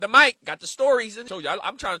the mic, got the stories. And told you,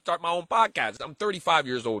 I'm trying to start my own podcast. I'm 35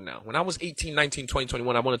 years old now. When I was 18, 19, 20,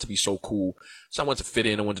 21, I wanted to be so cool. So I wanted to fit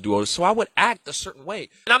in. I wanted to do all this. So I would act a certain way.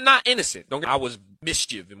 And I'm not innocent. I was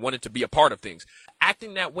mischief and wanted to be a part of things.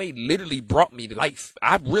 Acting that way literally brought me to life.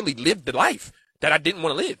 I really lived the life that I didn't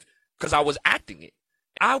want to live because I was acting it.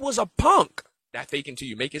 I was a punk. That fake it till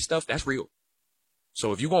you make it stuff, that's real.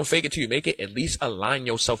 So if you're going to fake it till you make it, at least align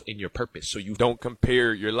yourself in your purpose. So you don't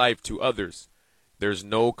compare your life to others. There's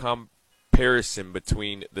no comparison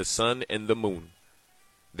between the sun and the moon.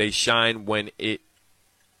 They shine when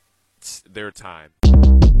it's their time.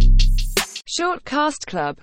 Short Cast Club.